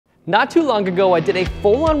Not too long ago, I did a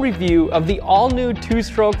full-on review of the all-new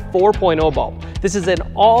 2-stroke 4.0 bulb. This is an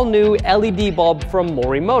all-new LED bulb from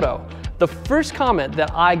Morimoto. The first comment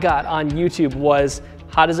that I got on YouTube was,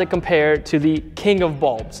 how does it compare to the king of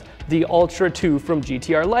bulbs, the Ultra 2 from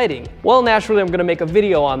GTR Lighting? Well, naturally, I'm gonna make a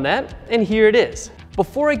video on that, and here it is.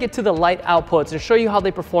 Before I get to the light outputs and show you how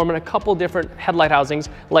they perform in a couple different headlight housings,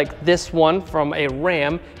 like this one from a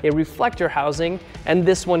Ram, a reflector housing, and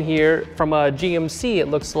this one here from a GMC, it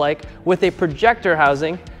looks like, with a projector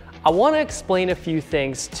housing, I want to explain a few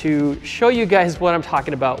things to show you guys what I'm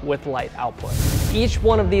talking about with light output. Each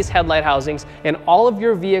one of these headlight housings and all of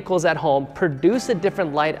your vehicles at home produce a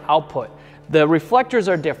different light output. The reflectors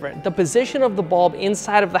are different. The position of the bulb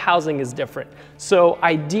inside of the housing is different. So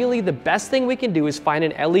ideally, the best thing we can do is find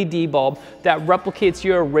an LED bulb that replicates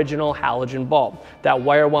your original halogen bulb. That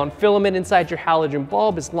wire wound filament inside your halogen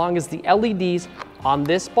bulb, as long as the LEDs on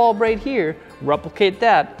this bulb right here replicate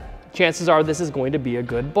that, chances are this is going to be a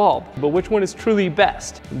good bulb. But which one is truly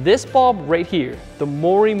best? This bulb right here, the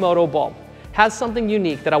Morimoto bulb, has something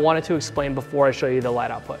unique that I wanted to explain before I show you the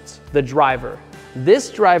light outputs. The driver.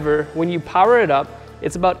 This driver, when you power it up,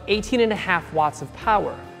 it's about 18.5 watts of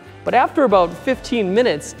power. But after about 15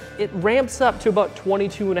 minutes, it ramps up to about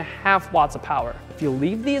 22.5 watts of power. If you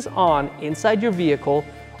leave these on inside your vehicle,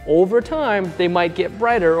 over time, they might get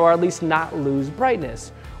brighter or at least not lose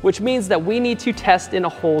brightness, which means that we need to test in a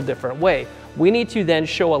whole different way. We need to then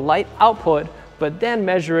show a light output, but then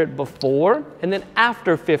measure it before and then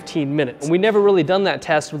after 15 minutes. And we never really done that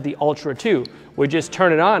test with the Ultra 2. We just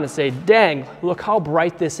turn it on and say, dang, look how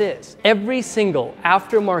bright this is. Every single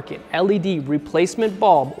aftermarket LED replacement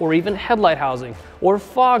bulb or even headlight housing or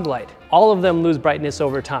fog light, all of them lose brightness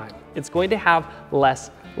over time. It's going to have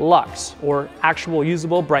less lux or actual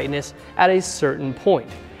usable brightness at a certain point.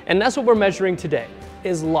 And that's what we're measuring today,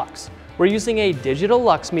 is lux. We're using a digital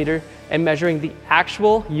lux meter and measuring the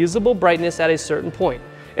actual usable brightness at a certain point.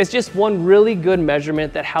 It's just one really good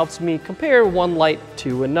measurement that helps me compare one light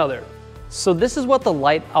to another. So this is what the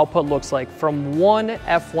light output looks like from one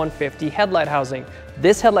F-150 headlight housing.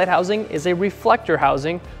 This headlight housing is a reflector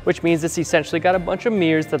housing, which means it's essentially got a bunch of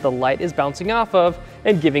mirrors that the light is bouncing off of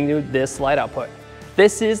and giving you this light output.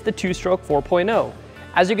 This is the 2-stroke 4.0.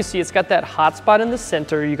 As you can see, it's got that hot spot in the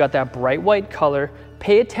center, you got that bright white color.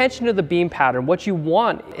 Pay attention to the beam pattern. What you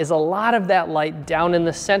want is a lot of that light down in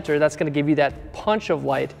the center. That's gonna give you that punch of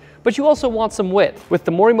light, but you also want some width. With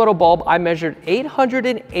the Morimoto bulb, I measured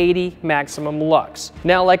 880 maximum lux.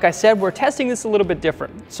 Now, like I said, we're testing this a little bit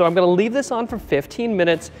different. So I'm gonna leave this on for 15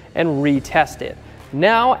 minutes and retest it.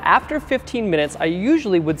 Now, after 15 minutes, I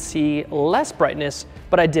usually would see less brightness,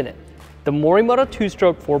 but I didn't. The Morimoto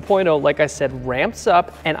 2-stroke 4.0, like I said, ramps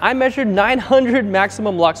up, and I measured 900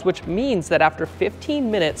 maximum lux, which means that after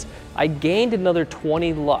 15 minutes, I gained another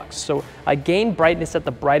 20 lux. So I gained brightness at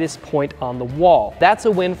the brightest point on the wall. That's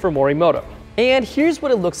a win for Morimoto. And here's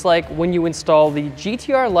what it looks like when you install the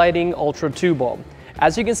GTR Lighting Ultra 2 bulb.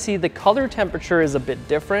 As you can see, the color temperature is a bit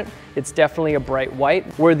different. It's definitely a bright white,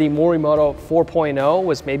 where the Morimoto 4.0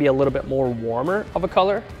 was maybe a little bit more warmer of a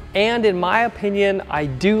color. And in my opinion, I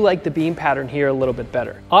do like the beam pattern here a little bit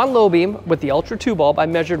better. On low beam, with the Ultra 2 bulb, I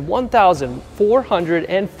measured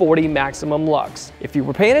 1,440 maximum lux. If you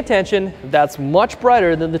were paying attention, that's much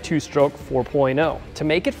brighter than the 2-stroke 4.0. To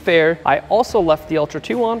make it fair, I also left the Ultra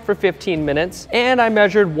 2 on for 15 minutes, and I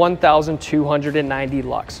measured 1,290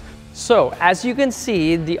 lux. So, as you can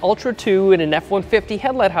see, the Ultra 2 in an F-150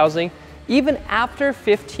 headlight housing, even after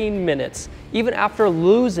 15 minutes, even after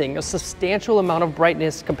losing a substantial amount of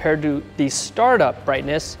brightness compared to the startup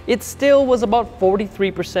brightness, it still was about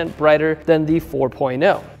 43% brighter than the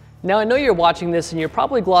 4.0. Now, I know you're watching this and you're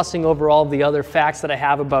probably glossing over all the other facts that I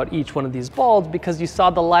have about each one of these bulbs because you saw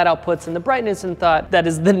the light outputs and the brightness and thought, that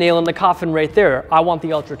is the nail in the coffin right there. I want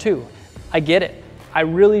the Ultra 2. I get it. I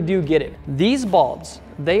really do get it. These bulbs,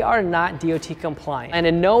 they are not DOT compliant,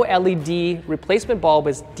 and no LED replacement bulb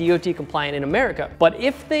is DOT compliant in America. But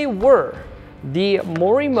if they were, the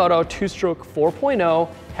Morimoto 2-stroke 4.0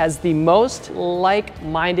 has the most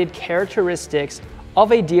like-minded characteristics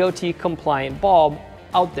of a DOT compliant bulb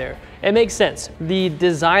out there. It makes sense. The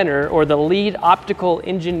designer or the lead optical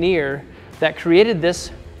engineer that created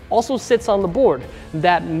this also sits on the board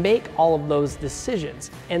that make all of those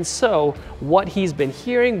decisions. And so what he's been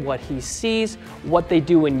hearing, what he sees, what they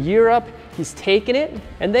do in Europe, he's taken it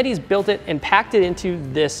and then he's built it and packed it into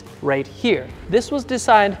this right here. This was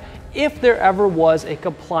designed if there ever was a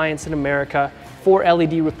compliance in America for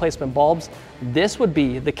LED replacement bulbs, this would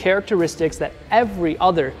be the characteristics that every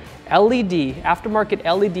other LED, aftermarket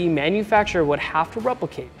LED manufacturer would have to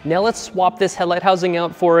replicate. Now let's swap this headlight housing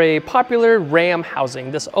out for a popular Ram housing,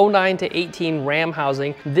 this 09 to 18 Ram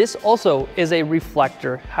housing. This also is a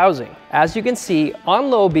reflector housing. As you can see, on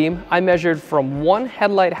low beam, I measured from one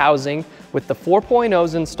headlight housing with the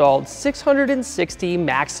 4.0s installed 660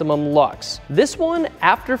 maximum lux. This one,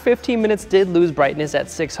 after 15 minutes, did lose brightness at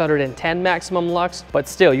 610 maximum lux, but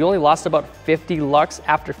still, you only lost about 50 lux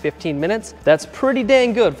after 15 minutes. That's pretty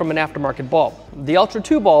dang good from an aftermarket bulb. The Ultra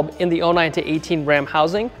 2 bulb in the 09 to 18 Ram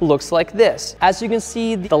housing looks like this. As you can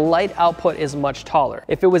see, the light output is much taller.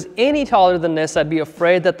 If it was any taller than this, I'd be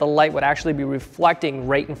afraid that the light would actually be reflecting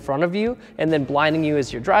right in front of you and then blinding you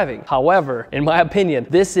as you're driving. However, in my opinion,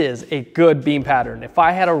 this is a good beam pattern. If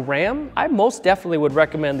I had a Ram, I most definitely would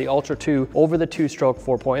recommend the Ultra 2 over the 2-stroke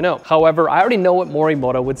 4.0. However, I already know what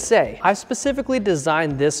Morimoto would say. I've specifically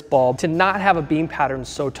designed this bulb to not have a beam pattern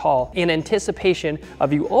so tall in anticipation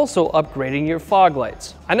of you also upgrading your fog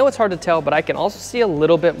lights. I know it's hard to tell, but I can also see a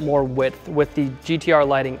little bit more width with the GTR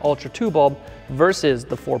Lighting Ultra 2 bulb versus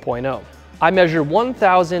the 4.0. I measured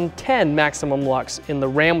 1010 maximum lux in the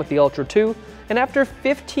Ram with the Ultra 2, and after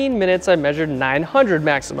 15 minutes I measured 900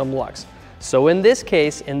 maximum lux. So in this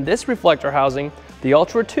case, in this reflector housing, the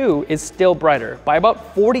Ultra 2 is still brighter by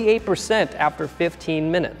about 48% after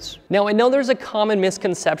 15 minutes. Now I know there's a common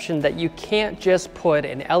misconception that you can't just put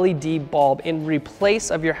an LED bulb in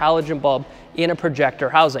replace of your halogen bulb in a projector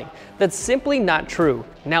housing. That's simply not true.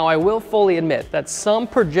 Now I will fully admit that some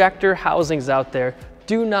projector housings out there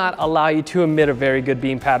do not allow you to emit a very good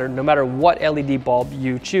beam pattern no matter what LED bulb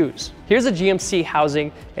you choose. Here's a GMC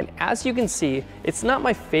housing, and as you can see, it's not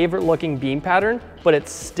my favorite looking beam pattern, but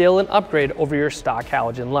it's still an upgrade over your stock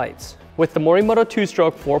halogen lights. With the Morimoto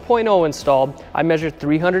 2-stroke 4.0 installed, I measured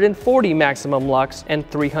 340 maximum lux and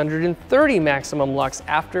 330 maximum lux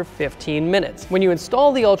after 15 minutes. When you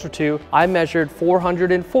install the Ultra 2, I measured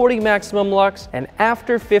 440 maximum lux, and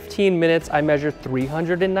after 15 minutes, I measured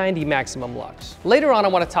 390 maximum lux. Later on, I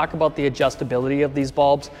want to talk about the adjustability of these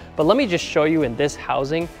bulbs, but let me just show you in this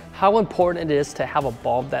housing how important it is to have a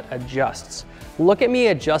bulb that adjusts. Look at me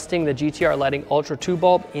adjusting the GTR Lighting Ultra 2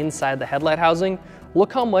 bulb inside the headlight housing.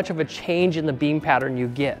 Look how much of a change in the beam pattern you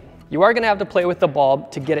get. You are gonna have to play with the bulb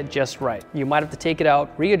to get it just right. You might have to take it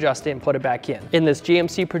out, readjust it, and put it back in. In this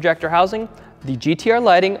GMC projector housing, the GTR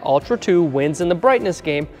Lighting Ultra 2 wins in the brightness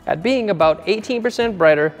game at being about 18%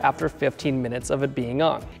 brighter after 15 minutes of it being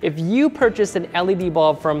on. If you purchase an LED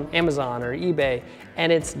bulb from Amazon or eBay and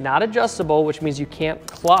it's not adjustable, which means you can't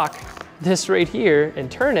clock this right here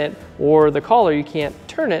and turn it, or the collar, you can't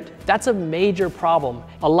turn it, that's a major problem.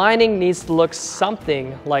 Aligning needs to look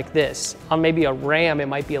something like this. On maybe a Ram, it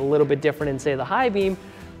might be a little bit different in, say, the high beam.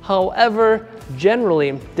 However,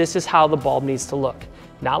 generally, this is how the bulb needs to look.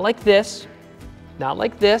 Not like this, not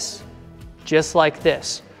like this, just like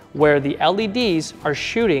this, where the LEDs are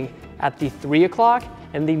shooting at the 3 o'clock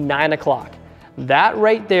and the 9 o'clock. That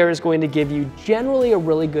right there is going to give you generally a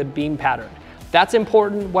really good beam pattern. That's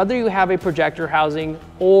important whether you have a projector housing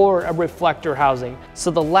or a reflector housing. So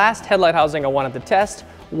the last headlight housing I wanted to test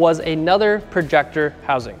was another projector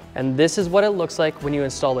housing. And this is what it looks like when you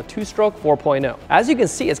install the 2-stroke 4.0. As you can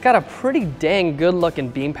see, it's got a pretty dang good looking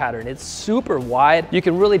beam pattern. It's super wide. You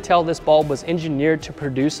can really tell this bulb was engineered to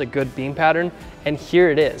produce a good beam pattern, and here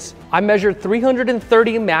it is. I measured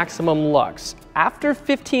 330 maximum lux. After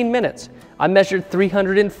 15 minutes, I measured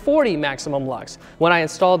 340 maximum lux. When I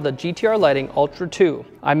installed the GTR Lighting Ultra 2,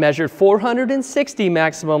 I measured 460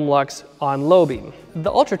 maximum lux on low beam. The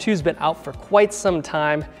Ultra 2's been out for quite some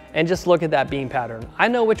time, and just look at that beam pattern. I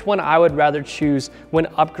know which one I would rather choose when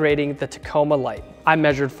upgrading the Tacoma light. I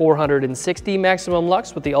measured 460 maximum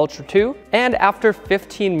lux with the Ultra 2, and after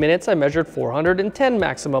 15 minutes, I measured 410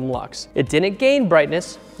 maximum lux. It didn't gain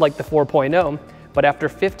brightness like the 4.0, but after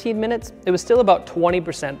 15 minutes, it was still about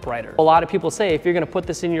 20% brighter. A lot of people say if you're gonna put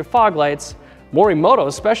this in your fog lights, Morimoto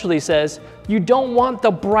especially says, you don't want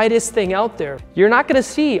the brightest thing out there. You're not gonna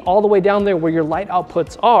see all the way down there where your light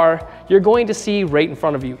outputs are, you're going to see right in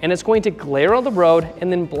front of you, and it's going to glare on the road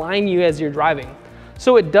and then blind you as you're driving.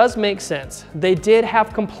 So it does make sense. They did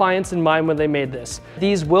have compliance in mind when they made this.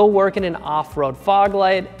 These will work in an off-road fog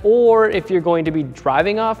light, or if you're going to be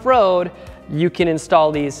driving off-road, you can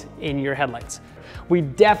install these in your headlights. We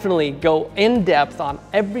definitely go in depth on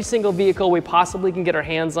every single vehicle we possibly can get our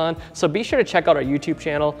hands on, so be sure to check out our YouTube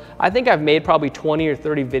channel. I think I've made probably 20 or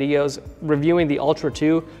 30 videos reviewing the Ultra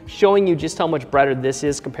 2, showing you just how much brighter this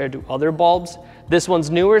is compared to other bulbs. This one's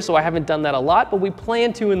newer, so I haven't done that a lot, but we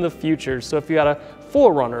plan to in the future. So if you got a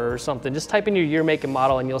 4Runner or something, just type in your year, make, and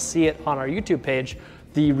model, and you'll see it on our YouTube page,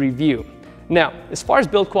 the review. Now, as far as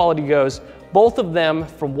build quality goes, Both of them,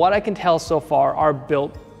 from what I can tell so far, are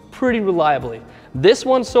built pretty reliably. This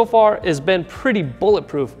one so far has been pretty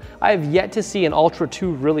bulletproof. I have yet to see an Ultra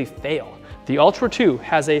 2 really fail. The Ultra 2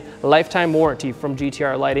 has a lifetime warranty from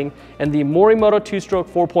GTR Lighting, and the Morimoto 2Stroke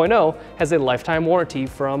 4.0 has a lifetime warranty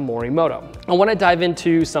from Morimoto. I want to dive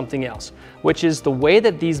into something else, which is the way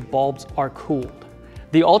that these bulbs are cooled.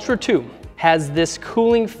 The Ultra 2 has this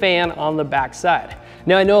cooling fan on the back side.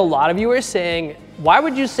 Now I know a lot of you are saying, why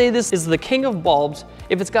would you say this is the king of bulbs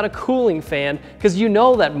if it's got a cooling fan? Because you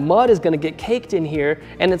know that mud is going to get caked in here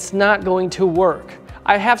and it's not going to work.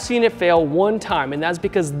 I have seen it fail one time, and that's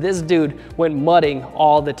because this dude went mudding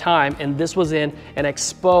all the time, and this was in an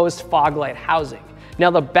exposed fog light housing. Now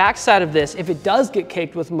the back side of this, if it does get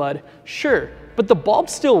caked with mud, sure, but the bulb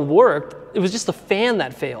still worked. It was just the fan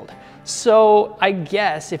that failed. So I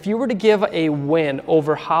guess if you were to give a win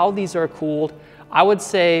over how these are cooled, I would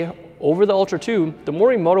say over the Ultra 2, the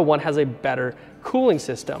Morimoto one has a better cooling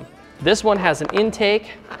system. This one has an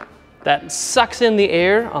intake that sucks in the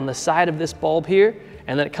air on the side of this bulb here,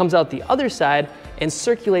 and then it comes out the other side and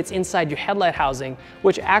circulates inside your headlight housing,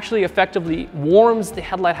 which actually effectively warms the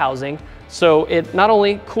headlight housing. So it not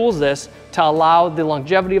only cools this to allow the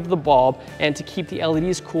longevity of the bulb and to keep the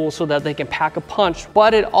LEDs cool so that they can pack a punch,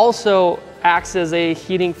 but it also acts as a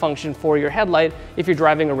heating function for your headlight if you're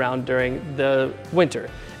driving around during the winter.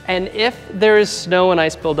 And if there is snow and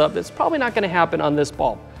ice buildup, it's probably not going to happen on this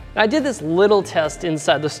bulb. Now, I did this little test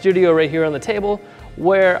inside the studio right here on the table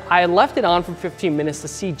where I left it on for 15 minutes to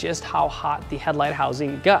see just how hot the headlight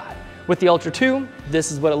housing got. With the Ultra 2,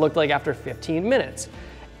 this is what it looked like after 15 minutes.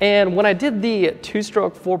 And when I did the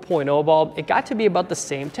 2-stroke 4.0 bulb, it got to be about the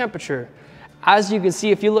same temperature. As you can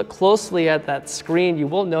see, if you look closely at that screen, you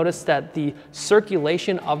will notice that the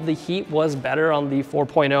circulation of the heat was better on the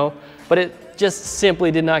 4.0, but it just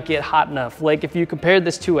simply did not get hot enough. Like if you compared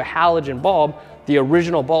this to a halogen bulb, the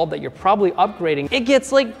original bulb that you're probably upgrading, it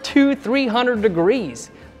gets like 200-300 degrees.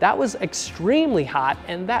 That was extremely hot,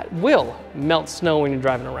 and that will melt snow when you're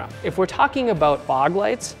driving around. If we're talking about fog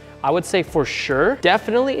lights, I would say for sure,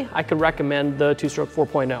 definitely, I could recommend the 2-stroke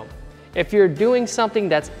 4.0. If you're doing something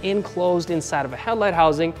that's enclosed inside of a headlight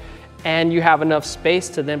housing and you have enough space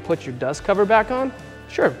to then put your dust cover back on,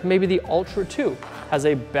 sure, maybe the Ultra 2 has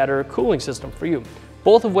a better cooling system for you.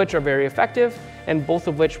 Both of which are very effective and both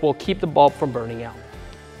of which will keep the bulb from burning out.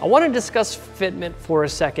 I want to discuss fitment for a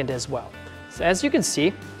second as well. So as you can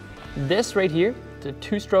see, this right here, the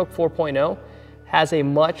 2-stroke 4.0, has a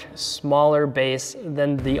much smaller base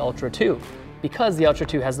than the Ultra 2 because the Ultra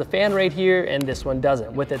 2 has the fan right here and this one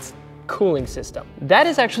doesn't with its cooling system. That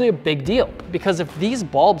is actually a big deal because if these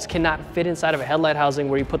bulbs cannot fit inside of a headlight housing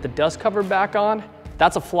where you put the dust cover back on,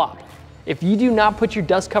 that's a flop. If you do not put your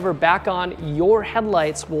dust cover back on, your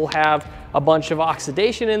headlights will have a bunch of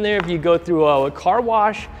oxidation in there. If you go through a car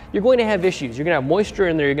wash, you're going to have issues. You're gonna have moisture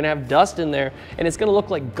in there, you're gonna have dust in there, and it's gonna look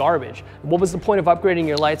like garbage. What was the point of upgrading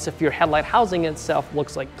your lights if your headlight housing itself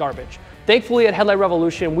looks like garbage? Thankfully at Headlight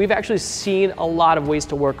Revolution, we've actually seen a lot of ways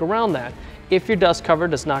to work around that. If your dust cover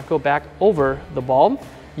does not go back over the bulb,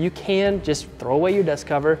 you can just throw away your dust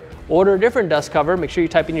cover, order a different dust cover, make sure you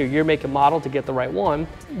type in your year, make, and model to get the right one.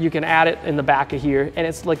 You can add it in the back of here, and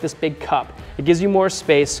it's like this big cup. It gives you more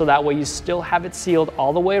space, so that way you still have it sealed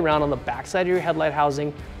all the way around on the back side of your headlight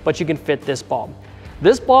housing, but you can fit this bulb.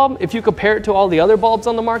 This bulb, if you compare it to all the other bulbs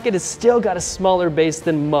on the market, has still got a smaller base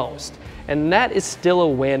than most, and that is still a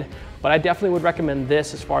win, but I definitely would recommend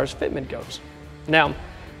this as far as fitment goes. Now,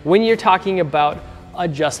 when you're talking about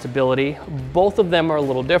adjustability, both of them are a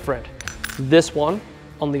little different. This one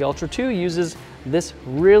on the Ultra 2 uses this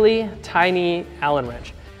really tiny Allen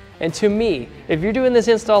wrench. And to me, if you're doing this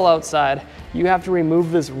install outside, you have to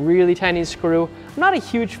remove this really tiny screw. I'm not a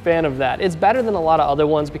huge fan of that. It's better than a lot of other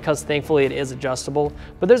ones because thankfully it is adjustable,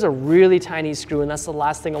 but there's a really tiny screw and that's the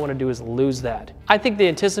last thing I want to do is lose that. I think they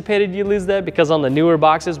anticipated you lose that because on the newer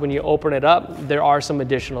boxes, when you open it up, there are some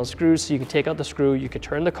additional screws. So you can take out the screw, you can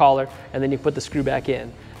turn the collar, and then you put the screw back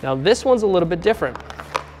in. Now this one's a little bit different.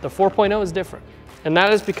 The 4.0 is different. And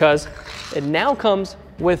that is because it now comes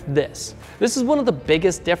with this. This is one of the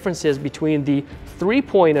biggest differences between the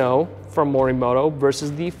 3.0 from Morimoto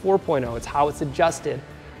versus the 4.0. It's how it's adjusted.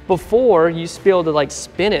 Before, you used to be able to like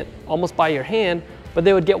spin it almost by your hand, but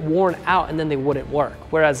they would get worn out and then they wouldn't work.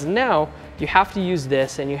 Whereas now, you have to use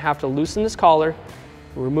this and you have to loosen this collar,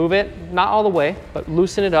 remove it, not all the way, but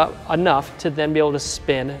loosen it up enough to then be able to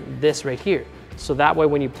spin this right here. So that way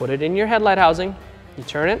when you put it in your headlight housing, you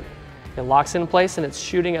turn it, it locks in place and it's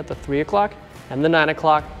shooting at the 3 o'clock and the 9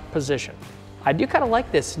 o'clock position. I do kind of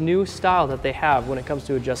like this new style that they have when it comes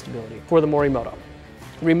to adjustability for the Morimoto.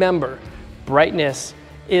 Remember, brightness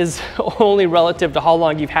is only relative to how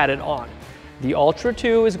long you've had it on. The Ultra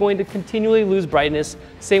 2 is going to continually lose brightness,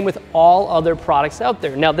 same with all other products out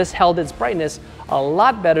there. Now, this held its brightness a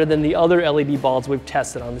lot better than the other LED bulbs we've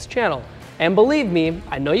tested on this channel. And believe me,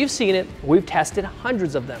 I know you've seen it, we've tested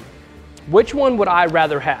hundreds of them. Which one would I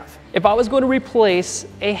rather have? If I was going to replace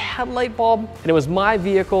a headlight bulb and it was my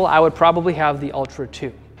vehicle, I would probably have the Ultra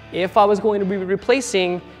 2. If I was going to be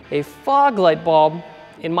replacing a fog light bulb,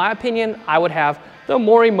 in my opinion, I would have the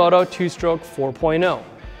Morimoto 2Stroke 4.0.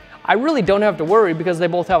 I really don't have to worry because they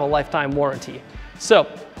both have a lifetime warranty. So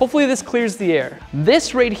hopefully this clears the air.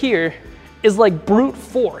 This right here is like brute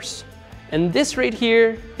force, and this right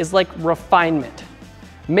here is like refinement.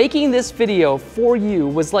 Making this video for you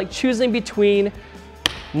was like choosing between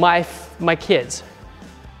my kids.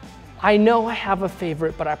 I know I have a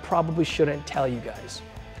favorite, but I probably shouldn't tell you guys.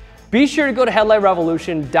 Be sure to go to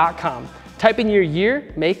headlightrevolution.com, type in your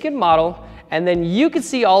year, make, and model, and then you can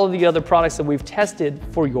see all of the other products that we've tested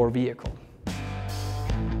for your vehicle.